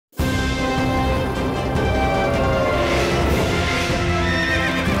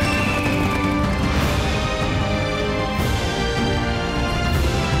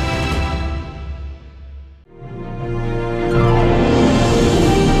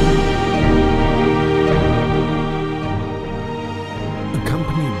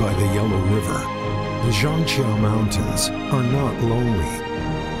Zhangqiao Mountains are not lonely.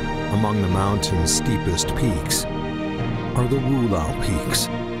 Among the mountain's steepest peaks are the Wulao Peaks.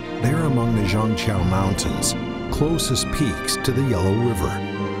 They're among the Zhangqiao Mountains' closest peaks to the Yellow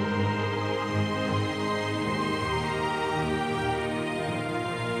River.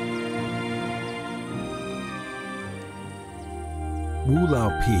 Wulao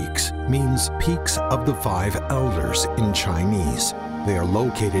Peaks means Peaks of the Five Elders in Chinese. They are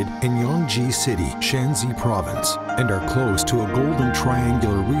located in Yongji City, Shanxi province, and are close to a golden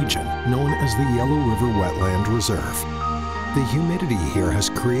triangular region known as the Yellow River Wetland Reserve. The humidity here has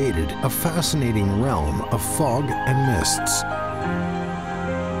created a fascinating realm of fog and mists.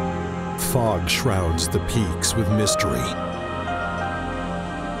 Fog shrouds the peaks with mystery.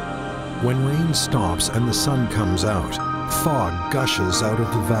 When rain stops and the sun comes out, fog gushes out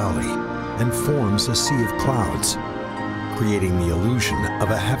of the valley and forms a sea of clouds, creating the illusion of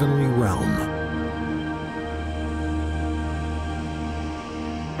a heavenly realm.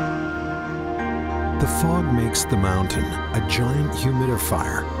 The fog makes the mountain a giant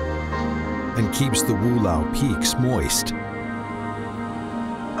humidifier and keeps the Wulao Peaks moist.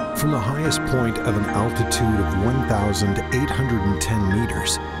 From the highest point of an altitude of 1,810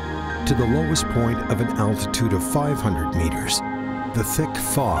 meters to the lowest point of an altitude of 500 meters, the thick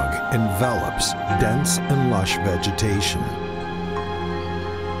fog envelops dense and lush vegetation.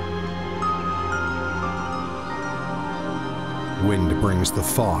 Wind brings the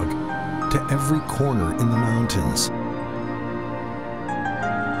fog to every corner in the mountains.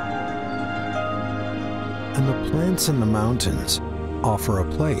 And the plants in the mountains offer a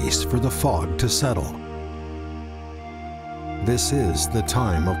place for the fog to settle. This is the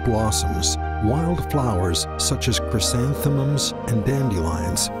time of blossoms. Wild flowers such as chrysanthemums and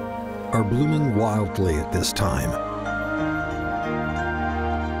dandelions are blooming wildly at this time.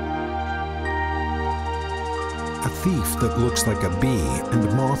 A thief that looks like a bee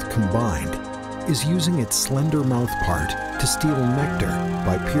and moth combined is using its slender mouth part to steal nectar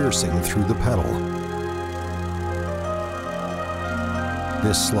by piercing through the petal.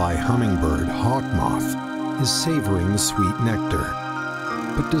 This sly hummingbird, hawk moth, is savoring the sweet nectar,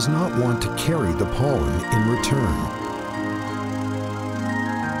 but does not want to carry the pollen in return.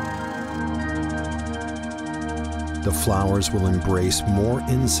 The flowers will embrace more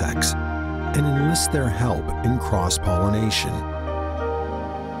insects and enlist their help in cross-pollination.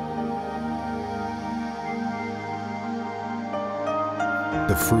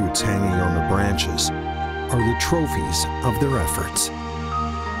 The fruits hanging on the branches are the trophies of their efforts.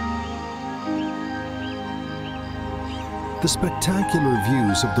 The spectacular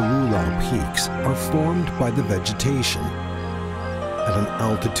views of the Wulao Peaks are formed by the vegetation. At an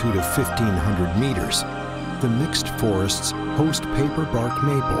altitude of 1,500 meters, the mixed forests host paper bark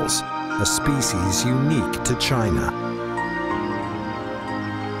maples, a species unique to China.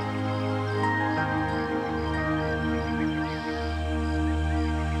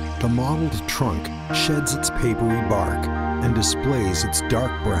 The mottled trunk sheds its papery bark and displays its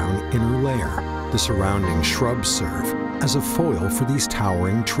dark brown inner layer. The surrounding shrubs serve as a foil for these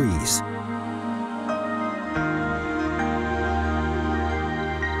towering trees.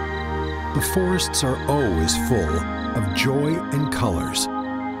 The forests are always full of joy and colors.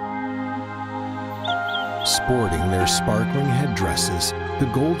 Sporting their sparkling headdresses,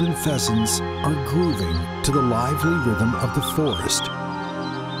 the golden pheasants are grooving to the lively rhythm of the forest.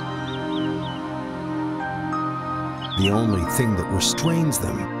 The only thing that restrains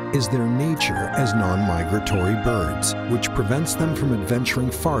them is their nature as non-migratory birds, which prevents them from adventuring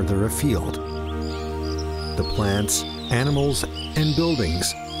farther afield. The plants, animals, and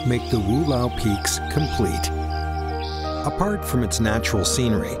buildings make the Wulao Peaks complete. Apart from its natural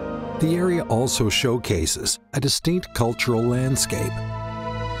scenery, the area also showcases a distinct cultural landscape.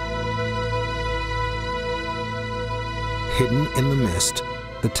 Hidden in the mist,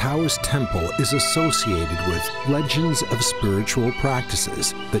 the Taoist temple is associated with legends of spiritual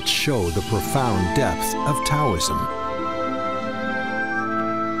practices that show the profound depth of Taoism.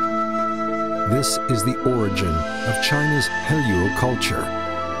 This is the origin of China's Helyo culture.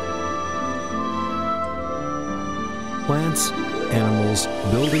 Plants, animals,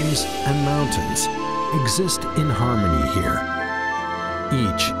 buildings, and mountains exist in harmony here.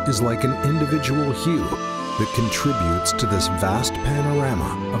 Each is like an individual hue that contributes to this vast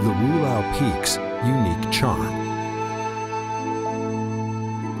panorama of the Wulao Peaks' unique charm.